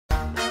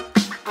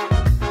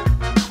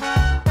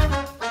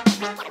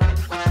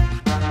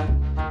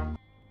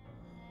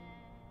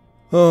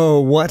Oh,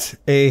 what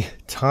a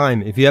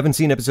time. If you haven't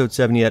seen episode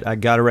 7 yet, I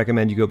gotta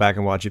recommend you go back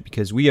and watch it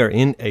because we are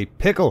in a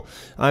pickle.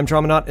 I'm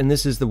Traumanaut, and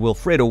this is the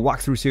Wilfredo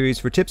walkthrough series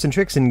for tips and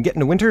tricks in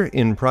getting to winter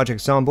in Project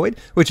Zomboid,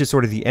 which is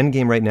sort of the end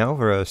game right now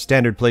for a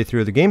standard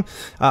playthrough of the game.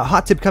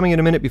 Hot tip coming in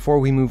a minute before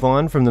we move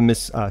on from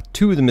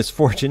to the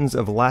misfortunes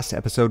of the last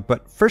episode.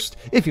 But first,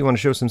 if you want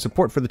to show some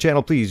support for the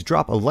channel, please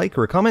drop a like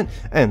or a comment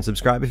and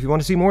subscribe if you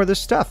want to see more of this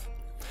stuff.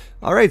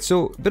 Alright,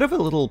 so a bit of a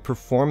little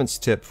performance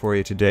tip for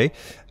you today.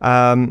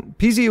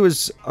 PZ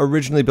was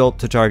originally built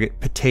to target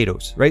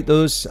potatoes, right?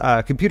 Those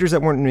computers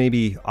that weren't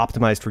maybe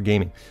optimized for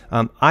gaming.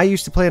 I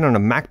used to play it on a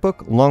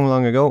MacBook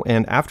long ago,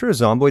 and after a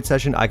Zomboid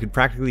session, I could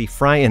practically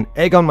fry an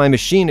egg on my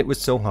machine. It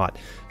was so hot.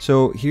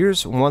 So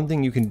here's one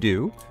thing you can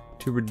do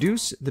to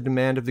reduce the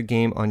demand of the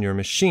game on your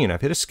machine.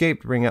 I've hit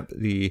escape to bring up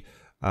the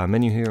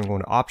menu here. I'm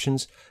going to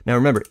options. Now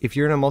remember, if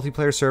you're in a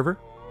multiplayer server,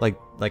 like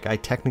I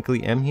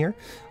technically am here,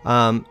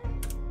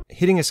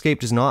 hitting escape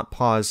does not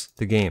pause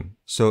the game.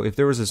 So if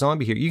there was a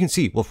zombie here, you can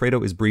see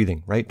Wilfredo is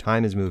breathing, right?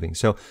 Time is moving.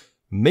 So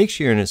make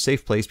sure you're in a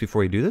safe place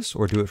before you do this,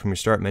 or do it from your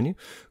start menu.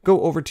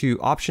 Go over to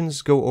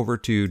options, go over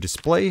to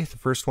display, the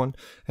first one,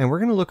 and we're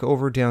going to look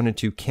over down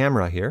into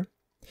camera here,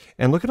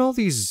 and look at all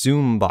these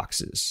zoom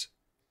boxes.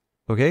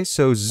 Okay,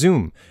 so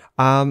zoom.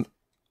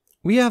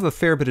 We have a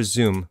fair bit of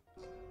zoom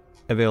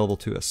available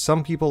to us.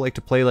 Some people like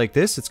to play like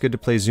this. It's good to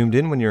play zoomed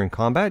in when you're in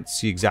combat,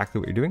 see exactly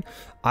what you're doing.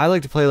 I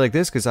like to play like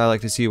this because I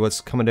like to see what's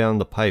coming down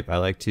the pipe. I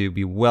like to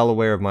be well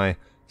aware of my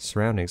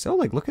surroundings. Oh,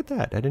 look at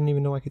that. I didn't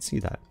even know I could see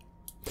that.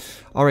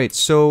 Alright,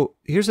 so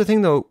here's the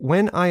thing though.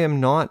 When I am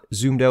not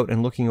zoomed out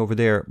and looking over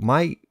there,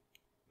 my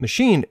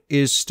machine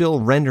is still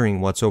rendering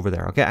what's over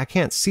there. Okay, I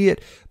can't see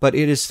it, but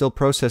it is still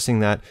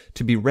processing that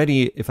to be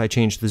ready if I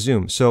change the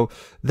zoom. So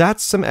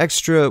that's some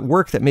extra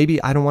work that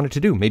maybe I don't want it to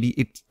do. Maybe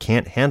it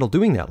can't handle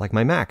doing that, like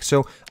my Mac.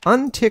 So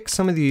untick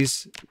some of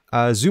these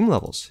zoom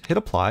levels. Hit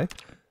apply.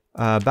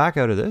 Back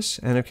out of this.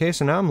 And okay,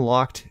 so now I'm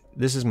locked.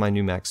 This is my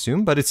new max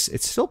zoom, but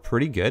it's still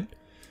pretty good.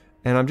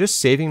 And I'm just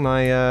saving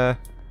my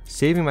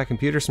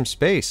computer some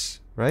space,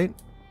 right?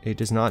 It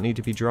does not need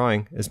to be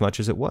drawing as much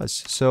as it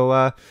was.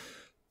 So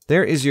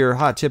there is your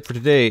hot tip for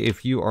today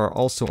if you are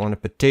also on a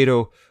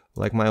potato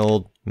like my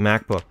old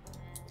MacBook.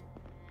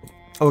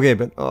 Okay,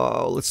 but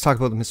let's talk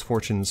about the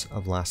misfortunes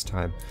of last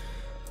time.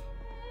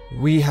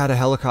 We had a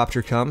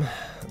helicopter come.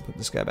 Put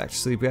this guy back to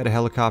sleep. We had a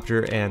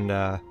helicopter and,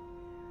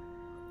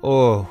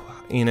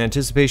 in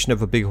anticipation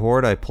of a big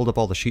horde, I pulled up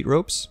all the sheet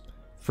ropes,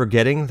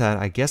 forgetting that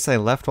I guess I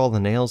left all the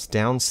nails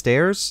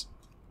downstairs.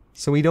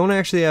 So we don't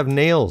actually have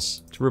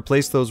nails to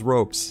replace those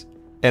ropes.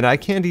 And I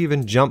can't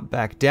even jump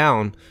back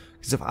down.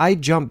 Because if I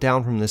jump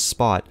down from this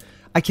spot,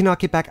 I cannot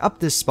get back up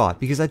this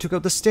spot because I took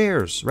out the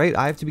stairs, right?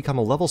 I have to become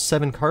a level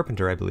 7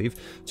 carpenter, I believe,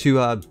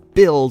 to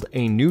build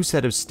a new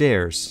set of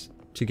stairs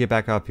to get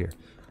back up here.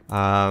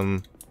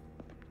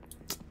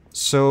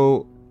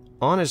 So,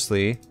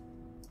 honestly,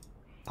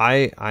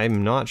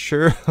 I'm not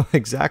sure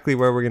exactly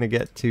where we're going to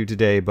get to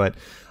today, but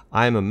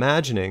I'm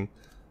imagining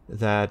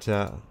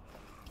that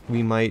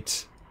we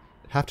might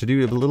have to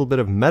do a little bit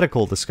of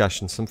medical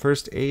discussion, some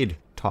first aid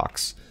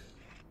talks.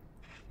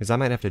 Because I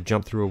might have to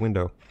jump through a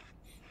window.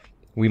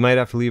 We might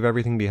have to leave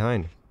everything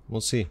behind. We'll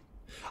see.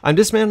 I'm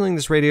dismantling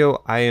this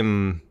radio.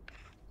 I'm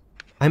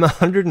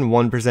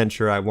 101%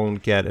 sure I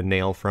won't get a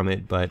nail from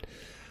it, but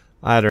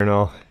I don't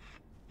know.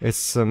 It's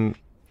some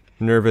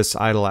nervous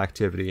idle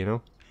activity, you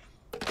know?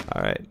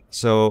 Alright,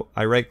 so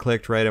I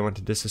right-clicked, right? I went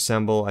to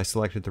disassemble. I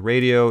selected the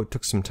radio. It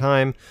took some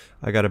time.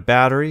 I got a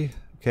battery,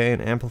 okay,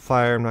 an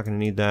amplifier. I'm not going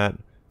to need that.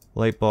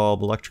 Light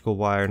bulb, electrical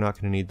wire. Not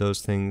going to need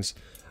those things.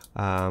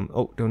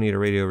 Oh, don't need a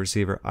radio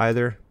receiver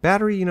either.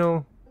 Battery, you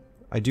know,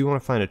 I do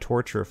want to find a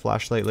torch or a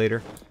flashlight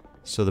later,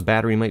 so the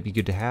battery might be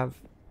good to have.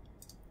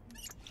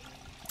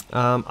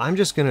 I'm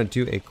just gonna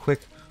do a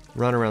quick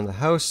run around the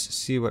house,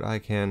 see what I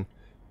can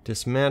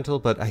dismantle,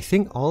 but I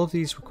think all of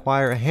these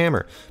require a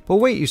hammer. But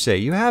wait, you say,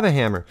 you have a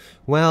hammer.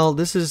 Well,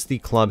 this is the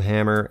club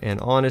hammer, and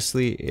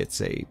honestly,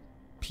 it's a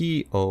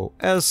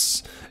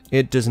POS.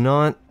 It does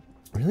not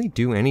really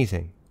do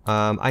anything.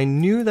 I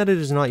knew that it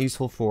is not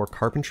useful for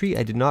carpentry.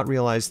 I did not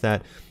realize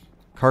that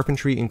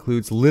carpentry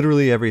includes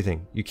literally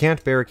everything. You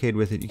can't barricade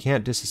with it. You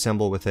can't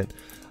disassemble with it.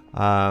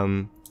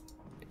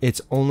 It's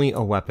only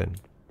a weapon.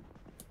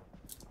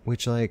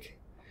 Which, like,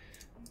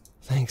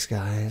 thanks,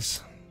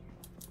 guys.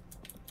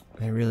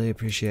 I really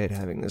appreciate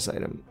having this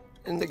item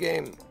in the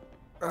game.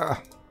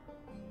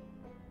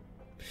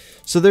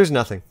 So there's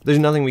nothing. There's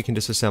nothing we can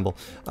disassemble.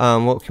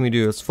 What can we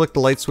do? Let's flick the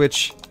light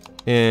switch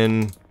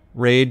in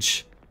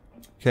Rage.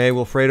 Okay,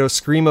 Wilfredo,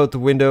 scream out the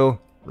window,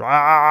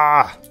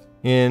 rah,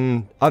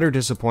 in utter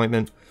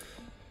disappointment.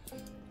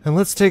 And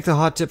let's take the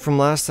hot tip from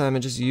last time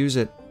and just use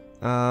it.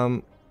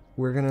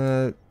 We're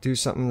gonna do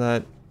something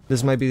that,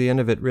 this might be the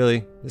end of it,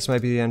 really. This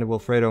might be the end of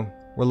Wilfredo.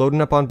 We're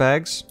loading up on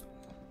bags,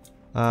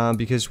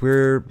 because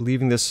we're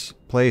leaving this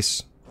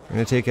place. We're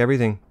gonna take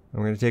everything,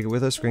 and we're gonna take it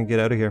with us. We're gonna get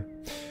out of here.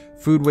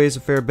 Food weighs a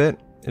fair bit.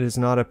 It is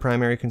not a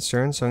primary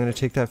concern, so I'm gonna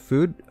take that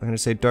food. I'm gonna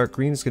say dark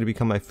green is gonna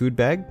become my food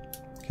bag.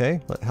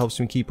 Okay, that helps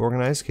me keep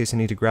organized in case I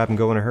need to grab and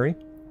go in a hurry.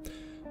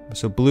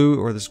 So blue,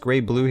 or this gray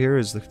blue here,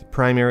 is the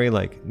primary,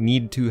 like,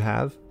 need to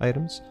have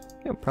items.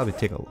 Yeah, probably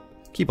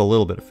keep a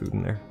little bit of food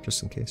in there,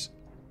 just in case.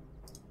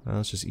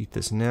 Let's just eat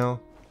this now.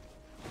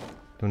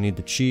 Don't need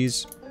the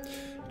cheese.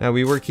 Now,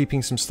 we were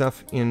keeping some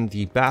stuff in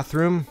the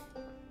bathroom.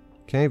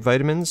 Okay,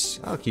 vitamins.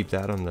 I'll keep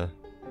that on the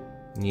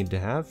need to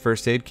have.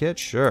 First aid kit,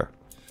 sure.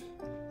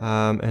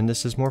 And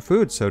this is more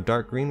food, so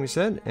dark green we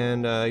said.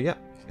 And yeah,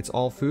 it's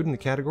all food in the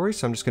category,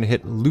 so I'm just going to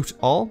hit loot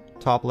all,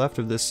 top left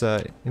of this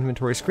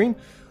inventory screen.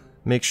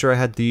 Make sure I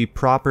had the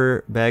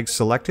proper bag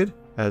selected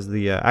as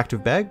the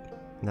active bag.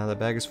 Now that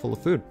bag is full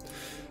of food.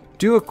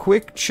 Do a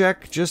quick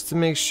check just to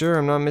make sure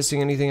I'm not missing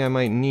anything I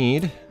might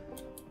need.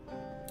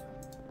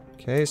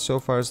 Okay, so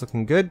far it's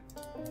looking good.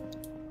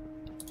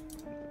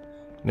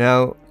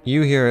 Now,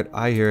 you hear it,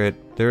 I hear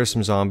it. There are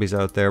some zombies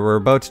out there. We're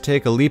about to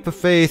take a leap of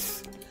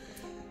faith.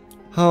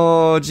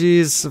 Oh,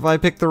 jeez, if I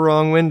pick the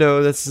wrong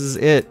window, this is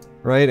it,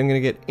 right? I'm gonna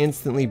get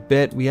instantly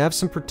bit. We have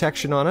some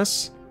protection on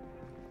us.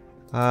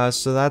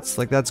 So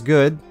that's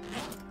good.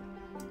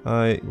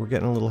 We're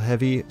getting a little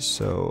heavy,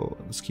 so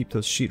let's keep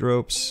those sheet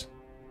ropes.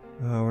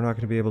 We're not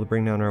gonna be able to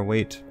bring down our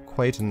weight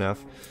quite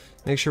enough.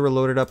 Make sure we're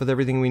loaded up with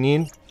everything we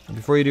need.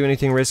 Before you do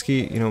anything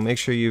risky, you know, make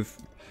sure you've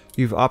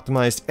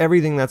optimized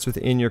everything that's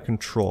within your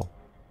control.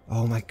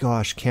 Oh my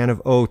gosh, can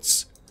of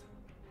oats.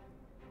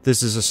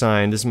 This is a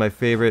sign. This is my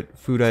favorite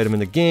food item in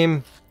the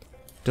game.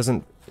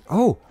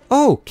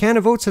 Oh, can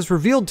of oats has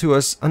revealed to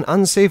us an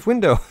unsafe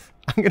window.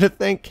 I'm gonna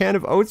thank can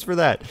of oats for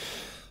that.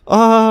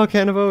 Oh,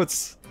 can of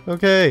oats.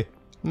 Okay,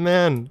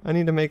 man, I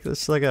need to make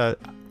this like a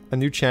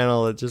new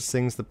channel that just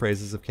sings the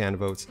praises of can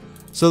of oats.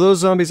 So those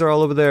zombies are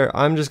all over there.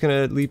 I'm just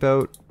gonna leap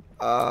out.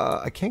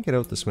 I can't get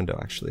out this window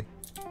actually.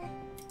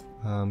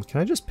 Can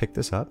I just pick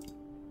this up?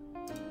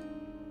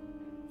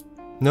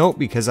 No,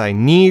 because I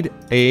need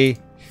a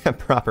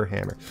proper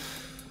hammer.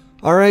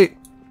 Alright.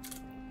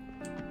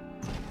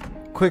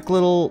 Quick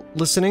little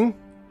listening.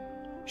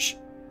 Shh,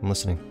 I'm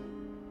listening.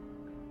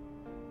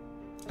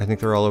 I think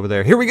they're all over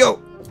there. Here we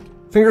go!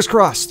 Fingers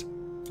crossed.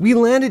 We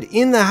landed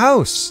in the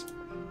house.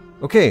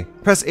 Okay,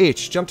 press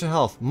H, jump to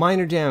health,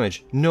 minor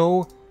damage,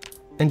 no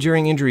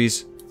enduring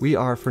injuries. We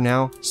are, for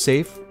now,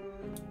 safe.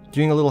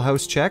 Doing a little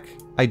house check.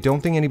 I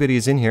don't think anybody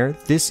is in here.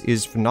 This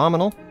is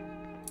phenomenal.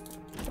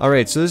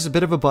 Alright, so this is a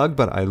bit of a bug,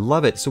 but I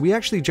love it. So we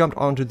actually jumped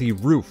onto the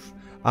roof.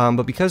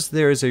 But because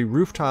there is a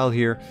roof tile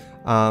here,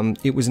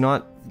 it was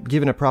not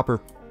given a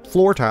proper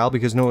floor tile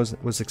because no one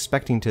was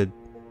expecting to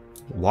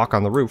walk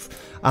on the roof.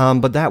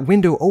 But that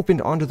window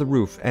opened onto the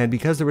roof, and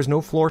because there was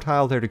no floor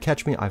tile there to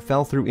catch me, I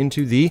fell through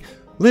into the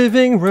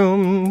living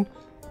room.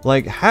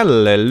 Like,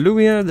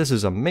 hallelujah, this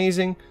is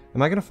amazing.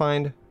 Am I gonna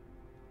find...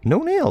 No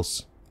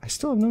nails. I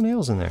still have no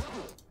nails in there.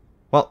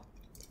 Well,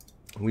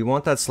 we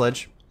want that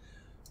sledge.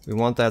 We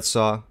want that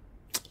saw.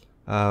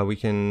 We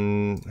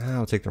can...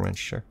 I'll take the wrench,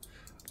 sure.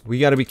 We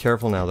gotta be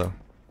careful now, though.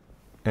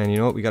 And you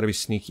know what? We gotta be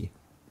sneaky.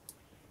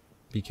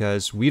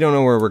 Because we don't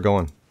know where we're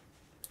going.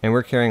 And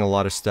we're carrying a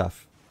lot of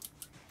stuff.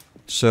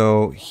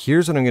 So,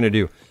 here's what I'm gonna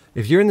do.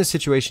 If you're in this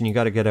situation, you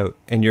gotta get out.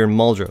 And you're in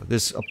Muldrow.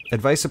 This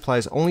advice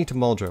applies only to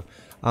Muldrow.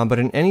 But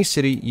in any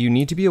city, you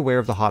need to be aware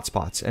of the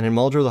hotspots. And in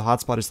Muldrow, the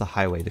hotspot is the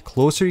highway. The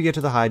closer you get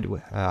to the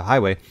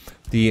highway,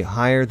 the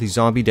higher the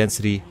zombie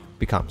density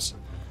becomes.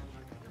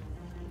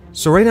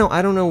 So right now,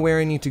 I don't know where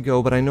I need to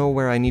go, but I know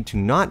where I need to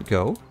not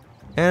go.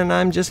 And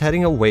I'm just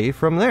heading away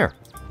from there.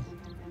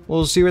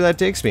 We'll see where that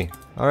takes me.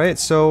 Alright,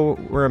 so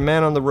we're a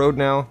man on the road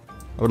now.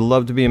 I would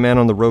love to be a man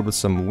on the road with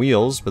some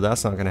wheels, but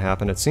that's not going to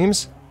happen, it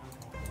seems.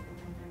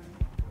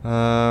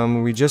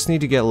 We just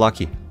need to get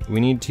lucky. We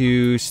need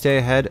to stay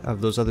ahead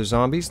of those other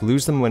zombies,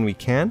 lose them when we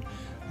can.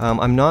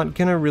 I'm not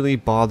going to really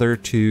bother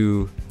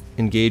to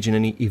engage in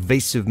any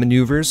evasive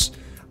maneuvers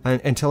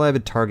until I have a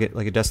target,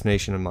 like a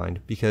destination in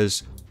mind,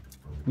 because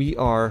we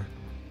are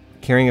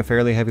carrying a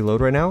fairly heavy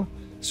load right now.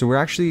 So we're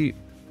actually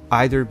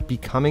either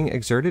becoming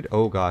exerted.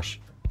 Oh gosh,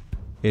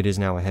 it is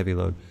now a heavy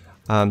load.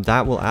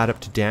 That will add up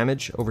to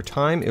damage over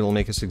time. It'll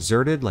make us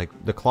exerted, like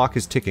the clock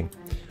is ticking.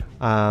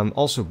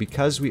 Also,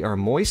 because we are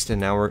moist and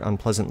now we're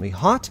unpleasantly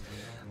hot,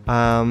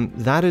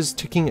 that is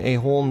ticking a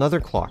whole nother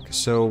clock.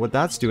 So what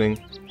that's doing...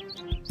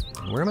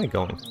 Where am I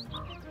going?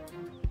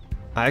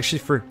 I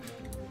actually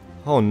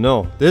Oh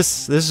no,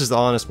 this is the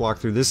honest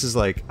walkthrough. This is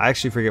like, I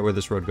actually forget where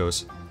this road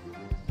goes.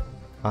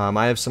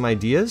 I have some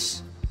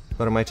ideas,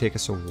 but it might take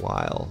us a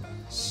while.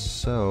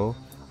 So...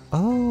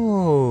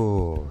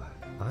 Oh...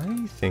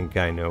 I think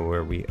I know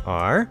where we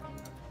are.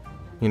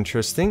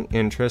 Interesting,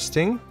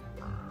 interesting.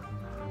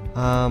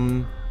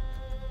 Not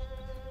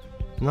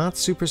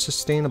super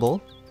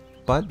sustainable,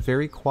 but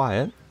very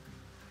quiet.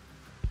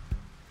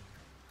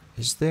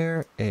 Is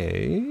there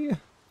a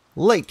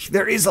lake?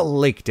 There is a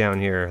lake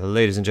down here,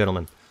 ladies and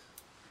gentlemen.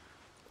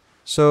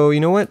 So, you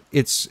know what?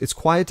 It's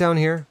quiet down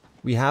here.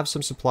 We have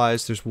some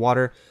supplies. There's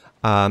water.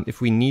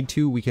 If we need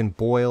to, we can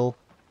boil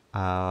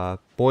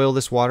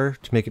this water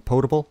to make it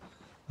potable.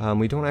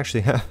 We don't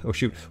actually have... Oh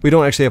shoot. We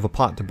don't actually have a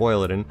pot to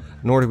boil it in,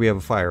 nor do we have a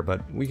fire,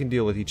 but we can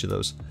deal with each of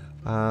those.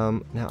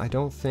 Now, I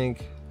don't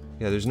think...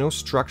 Yeah, there's no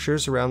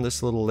structures around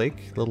this little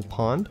lake, little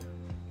pond.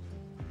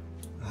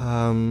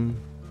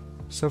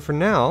 So for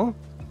now,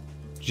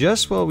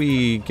 just while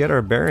we get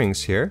our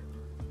bearings here.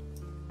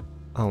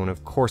 Oh, and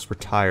of course we're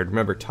tired.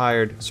 Remember,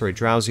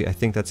 drowsy. I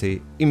think that's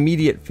a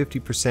immediate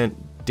 50%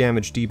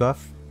 damage debuff.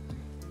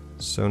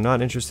 So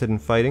not interested in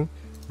fighting.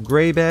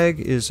 Gray bag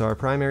is our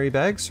primary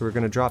bag, so we're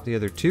going to drop the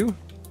other two.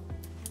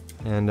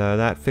 And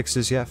that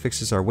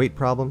fixes our weight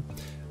problem.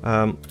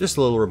 Just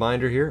a little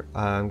reminder here.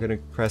 I'm going to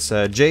press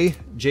J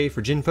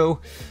for Jinfo.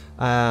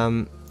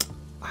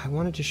 I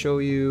wanted to show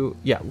you,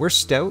 yeah, we're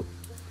stout,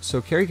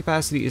 so carry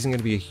capacity isn't going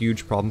to be a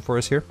huge problem for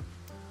us here.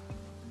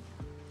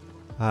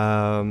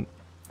 I'm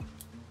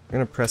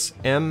going to press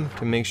M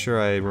to make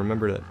sure I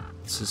remember that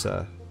this is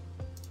a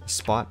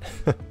spot,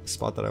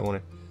 spot that I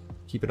want to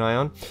keep an eye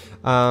on.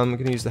 I'm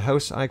going to use the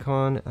house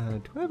icon.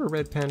 Do I have a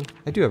red pen?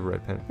 I do have a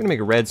red pen. I'm going to make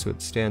it red so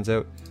it stands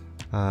out.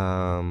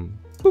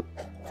 Boop.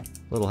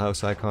 Little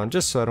house icon,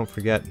 just so I don't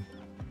forget.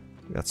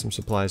 Got some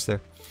supplies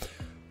there.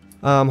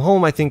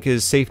 Home, I think,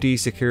 is safety,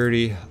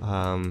 security,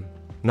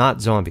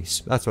 not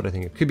zombies. That's what I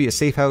think. It could be a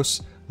safe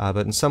house,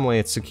 but in some way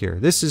it's secure.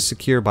 This is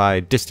secure by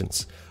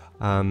distance.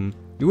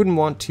 You wouldn't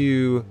want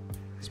to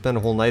spend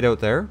a whole night out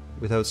there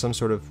without some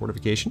sort of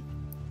fortification.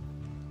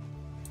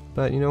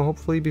 But, you know,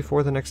 hopefully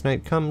before the next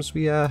night comes,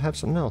 we have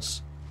something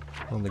else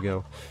on the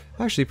go.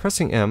 Actually,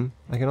 pressing M,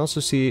 I can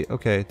also see,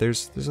 okay,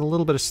 there's a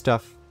little bit of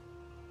stuff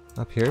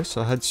up here,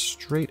 so I'll head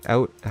straight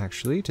out,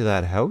 actually, to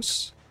that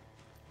house.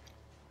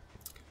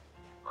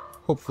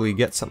 Hopefully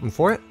get something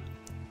for it.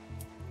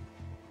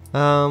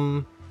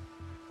 And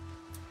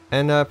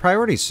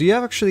priorities. So you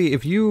have actually,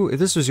 if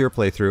this was your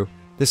playthrough,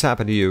 this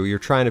happened to you, you're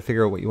trying to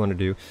figure out what you want to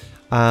do,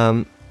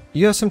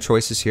 you have some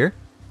choices here.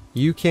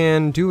 You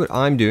can do what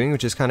I'm doing,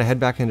 which is kind of head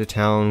back into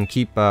town,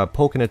 keep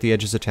poking at the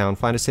edges of town,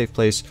 find a safe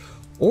place,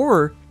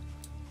 or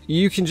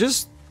you can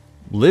just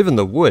live in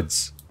the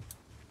woods.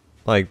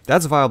 Like,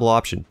 that's a viable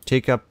option.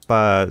 Take up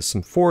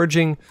some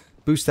foraging,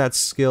 boost that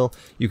skill.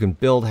 You can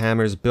build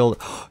hammers,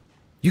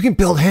 You can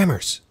build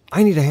hammers!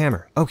 I need a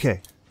hammer.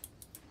 Okay.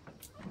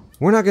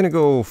 We're not going to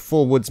go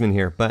full woodsman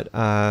here, but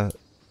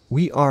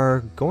we are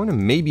going to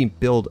maybe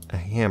build a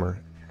hammer.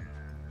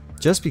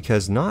 Just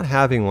because not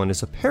having one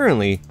is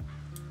apparently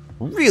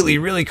really,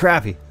 really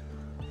crappy.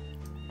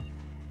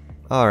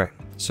 Alright.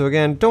 So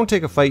again, don't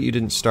take a fight you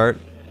didn't start.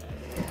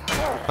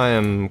 I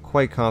am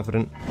quite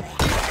confident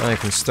I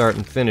can start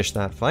and finish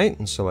that fight,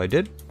 and so I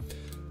did.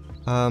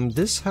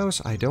 This house,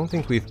 I don't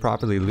think we've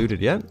properly looted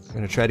yet. I'm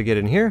going to try to get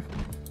in here,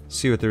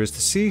 see what there is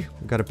to see.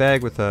 We've got a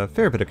bag with a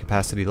fair bit of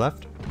capacity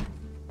left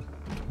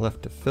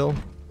to fill.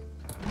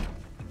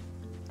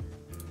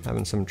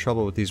 Having some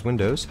trouble with these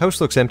windows.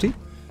 House looks empty.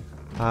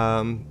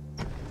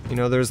 You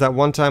know, there's that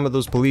one time with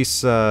those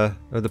police, or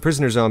the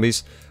prisoner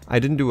zombies, I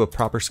didn't do a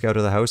proper scout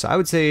of the house. I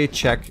would say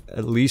check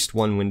at least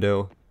one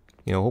window.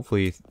 You know,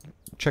 hopefully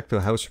check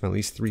the house from at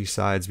least 3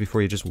 sides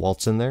before you just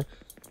waltz in there.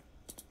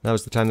 That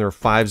was the time there were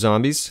 5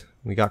 zombies.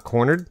 We got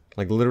cornered,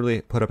 like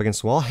literally put up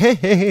against the wall.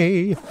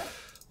 Hey!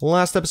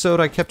 Last episode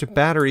I kept a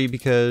battery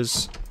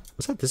because...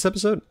 Was that this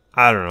episode?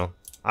 I don't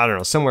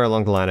know. Somewhere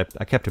along the line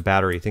I kept a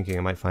battery thinking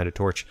I might find a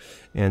torch.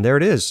 And there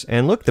it is.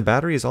 And look, the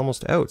battery is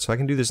almost out, so I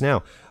can do this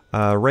now.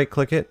 Right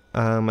click it.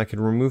 I can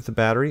remove the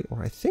battery,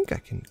 or I think I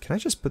can. Can I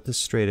just put this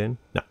straight in?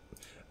 No.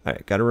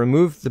 Alright, gotta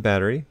remove the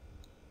battery.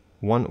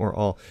 One or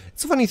all.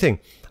 It's a funny thing.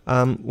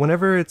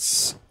 Whenever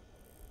it's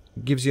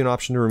gives you an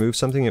option to remove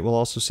something, it will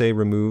also say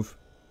remove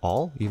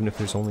all, even if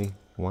there's only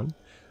one.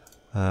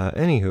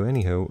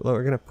 Anywho, well,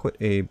 we're gonna put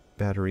a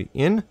battery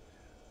in.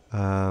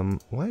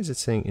 Why is it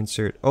saying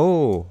insert?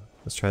 Oh,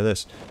 let's try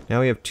this. Now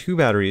we have 2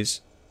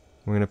 batteries.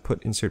 We're gonna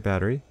put insert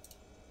battery.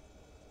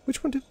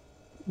 Which one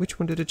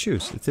did it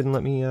choose? It didn't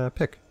let me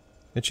pick.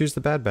 It chose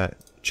the bad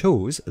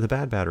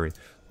battery.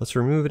 Let's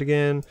remove it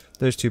again.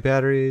 There's 2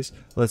 batteries.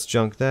 Let's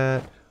junk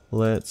that.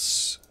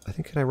 I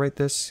think, can I write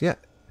this? Yeah.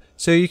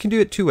 So you can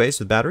do it 2 ways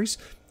with batteries.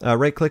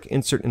 Right click,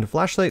 insert into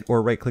flashlight,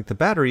 or right click the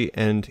battery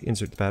and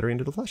insert the battery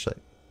into the flashlight.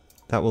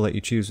 That will let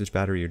you choose which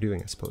battery you're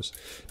doing, I suppose.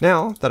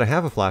 Now that I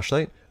have a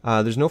flashlight,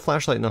 there's no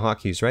flashlight in the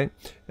hotkeys, right?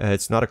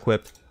 It's not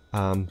equipped,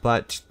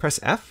 but press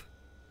F,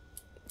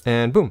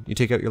 and boom, you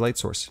take out your light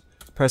source.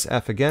 Press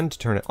F again to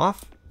turn it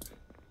off,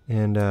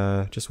 and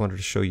just wanted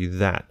to show you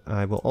that.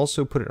 I will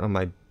also put it on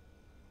my...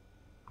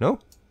 No?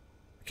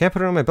 I can't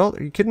put it on my belt?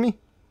 Are you kidding me?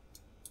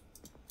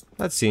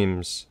 That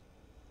seems...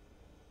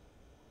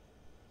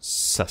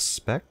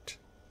 suspect.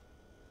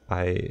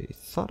 I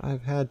thought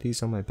I've had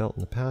these on my belt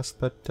in the past,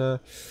 but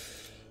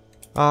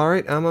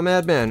alright, I'm a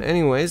madman.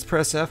 Anyways,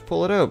 press F,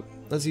 pull it out.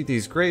 Let's eat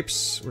these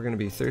grapes. We're gonna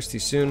be thirsty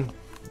soon.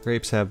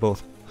 Grapes have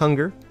both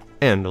hunger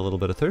and a little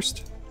bit of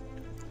thirst.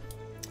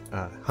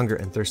 Hunger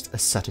and thirst, a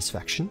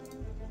satisfaction.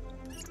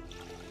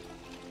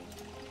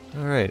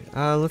 Alright,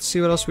 let's see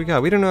what else we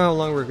got. We don't know how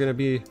long we're gonna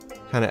be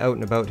kind of out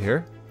and about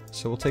here,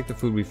 so we'll take the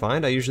food we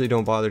find. I usually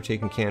don't bother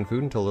taking canned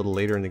food until a little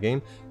later in the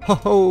game.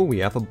 Ho-ho, we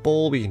have a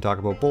bowl. We can talk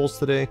about bowls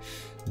today.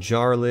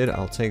 Jar lid,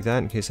 I'll take that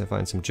in case I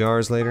find some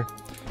jars later.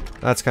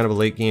 That's kind of a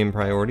late game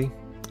priority,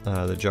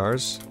 the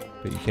jars.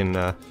 But you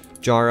can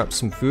jar up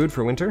some food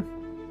for winter.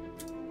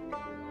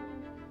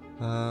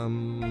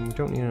 We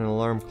don't need an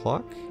alarm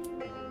clock.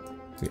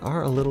 We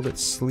are a little bit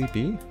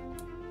sleepy.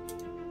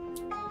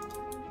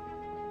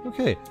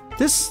 Okay,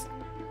 this,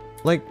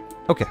 like,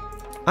 okay.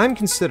 I'm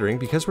considering,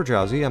 because we're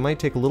drowsy, I might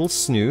take a little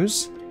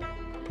snooze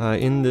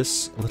in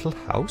this little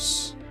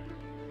house.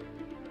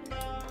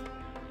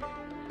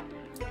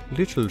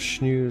 Little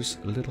snooze,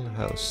 little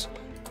house.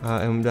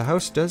 And the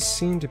house does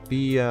seem to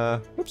be,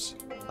 whoops,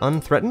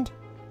 unthreatened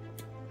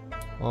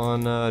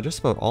on just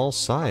about all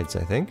sides,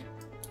 I think.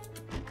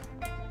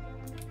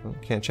 Well,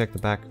 can't check the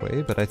back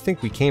way, but I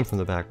think we came from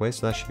the back way,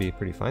 so that should be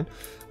pretty fine.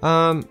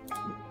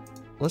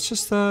 Let's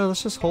just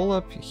hole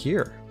up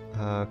here.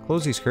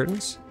 Close these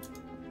curtains.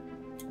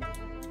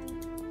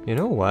 You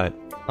know what?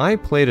 I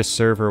played a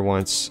server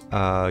once,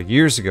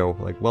 years ago,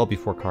 like well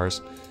before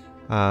cars.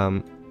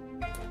 I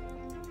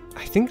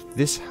think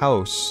this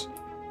house,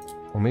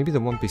 or maybe the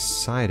one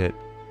beside it,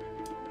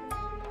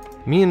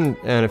 me and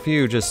a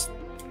few just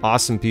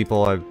awesome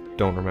people, I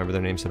don't remember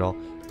their names at all,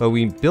 but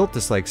we built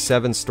this like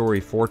 7-story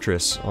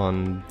fortress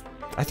on,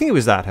 I think it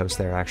was that house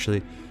there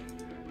actually.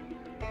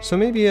 So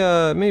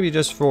maybe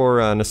just for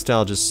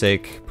nostalgia's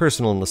sake,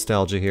 personal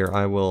nostalgia here,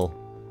 I will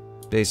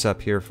base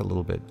up here for a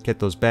little bit. Get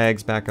those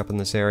bags back up in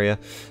this area.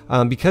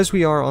 Because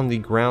we are on the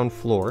ground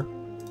floor,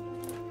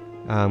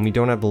 we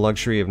don't have the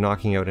luxury of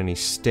knocking out any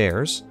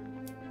stairs.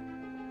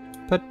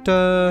 But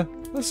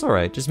that's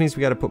alright. Just means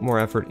we gotta put more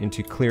effort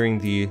into clearing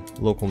the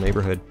local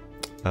neighborhood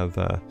of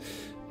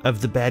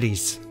the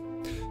baddies.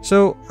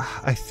 So,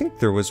 I think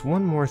there was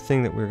one more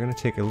thing that we were gonna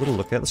take a little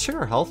look at. Let's check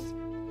our health.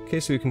 Okay,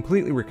 so we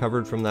completely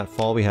recovered from that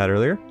fall we had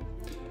earlier.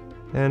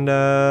 And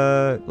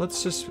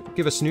let's just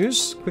give a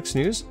snooze, quick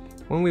snooze.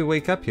 When we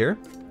wake up here,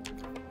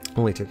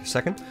 only take a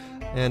second,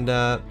 and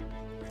I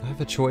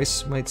have a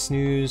choice, might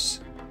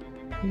snooze,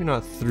 maybe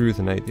not through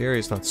the night, the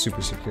area's not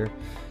super secure.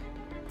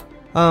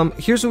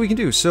 Here's what we can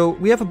do. So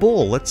we have a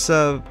bowl. Let's,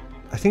 I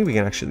think we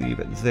can actually leave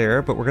it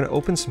there, but we're going to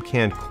open some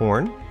canned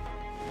corn.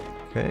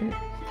 Okay,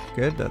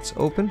 good, that's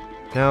open.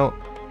 Now,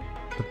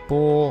 the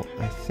bowl,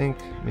 I think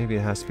maybe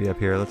it has to be up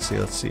here. Let's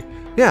see.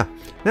 Yeah,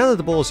 now that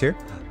the bowl is here,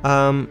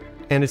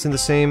 and it's in the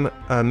same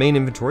main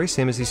inventory,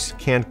 same as these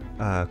canned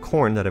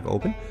corn that I've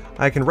opened,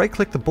 I can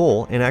right-click the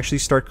bowl and actually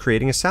start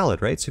creating a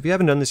salad, right? So if you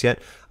haven't done this yet,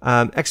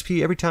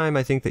 XP, every time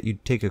I think that you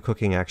take a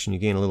cooking action, you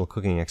gain a little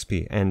cooking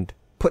XP, and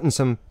putting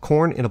some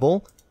corn in a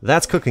bowl,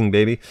 that's cooking,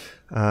 baby.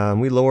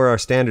 We lower our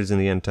standards in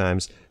the end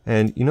times.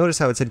 And you notice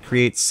how it said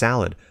create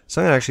salad.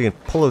 So I'm gonna actually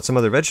pull out some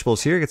other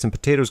vegetables here, get some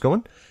potatoes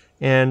going.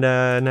 And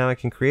now I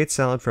can create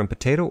salad from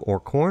potato or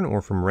corn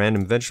or from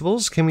random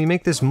vegetables. Can we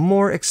make this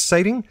more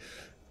exciting?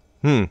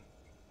 I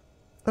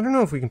don't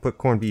know if we can put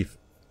corned beef.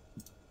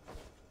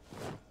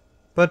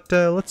 But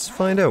let's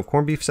find out.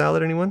 Corned beef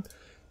salad, anyone?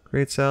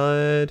 Create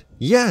salad.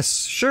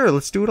 Yes, sure,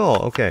 let's do it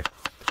all. Okay.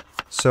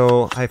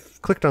 So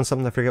I've clicked on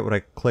something, I forget what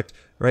I clicked.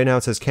 Right now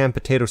it says canned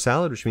potato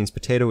salad, which means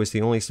potato is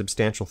the only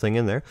substantial thing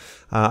in there.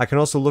 I can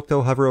also look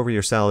though, hover over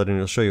your salad and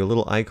it'll show you a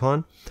little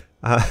icon.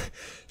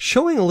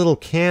 Showing a little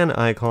can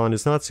icon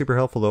is not super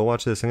helpful though.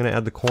 Watch this, I'm going to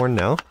add the corn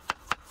now.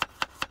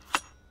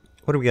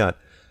 What do we got?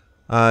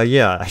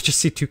 Yeah, I just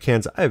see 2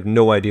 cans. I have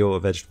no idea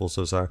what vegetables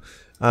those are.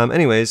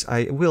 Anyways,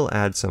 I will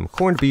add some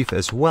corned beef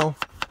as well.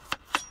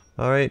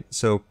 Alright,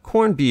 so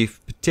corned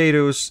beef,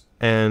 potatoes,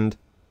 and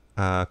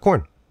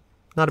corn.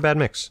 Not a bad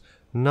mix.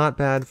 Not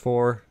bad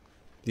for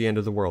the end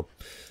of the world.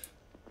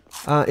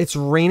 It's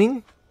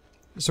raining,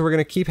 so we're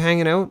going to keep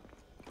hanging out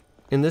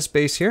in this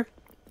base here.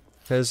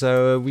 Because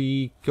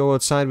we go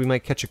outside, we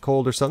might catch a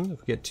cold or something if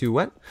we get too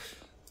wet.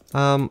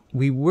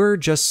 We were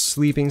just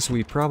sleeping, so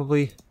we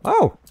probably...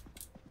 Oh!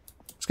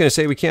 I was going to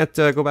say we can't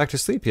go back to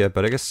sleep yet,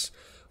 but I guess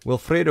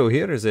Wilfredo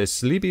here is a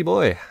sleepy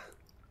boy.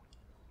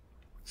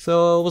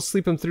 So we'll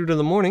sleep him through to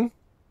the morning.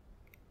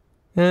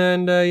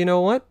 And you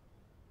know what?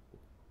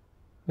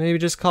 Maybe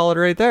just call it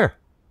right there.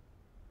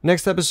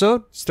 Next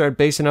episode, start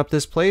basing up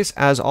this place.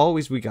 As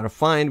always, we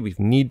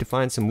need to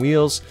find some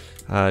wheels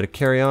to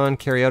carry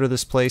out of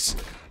this place.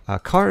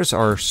 Cars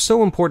are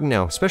so important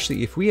now,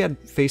 especially if we had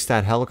faced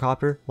that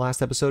helicopter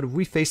last episode. If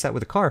we faced that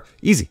with a car,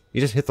 easy. You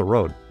just hit the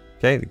road.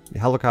 Okay, the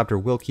helicopter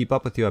will keep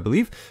up with you, I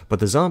believe, but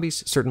the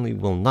zombies certainly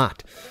will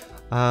not.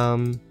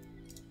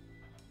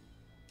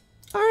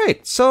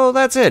 Alright, so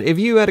that's it. If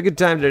you had a good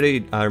time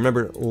today,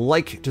 remember,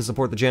 like to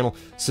support the channel,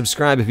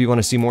 subscribe if you want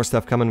to see more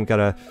stuff coming. We've got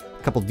a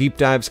couple deep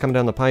dives coming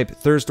down the pipe.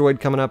 Thursdoid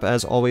coming up,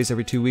 as always,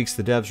 every 2 weeks.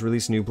 The devs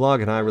release a new blog,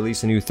 and I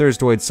release a new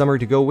Thursdoid summary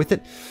to go with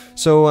it.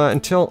 So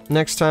until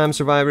next time,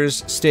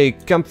 survivors, stay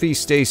comfy,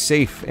 stay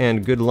safe,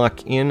 and good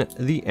luck in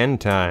the end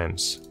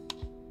times.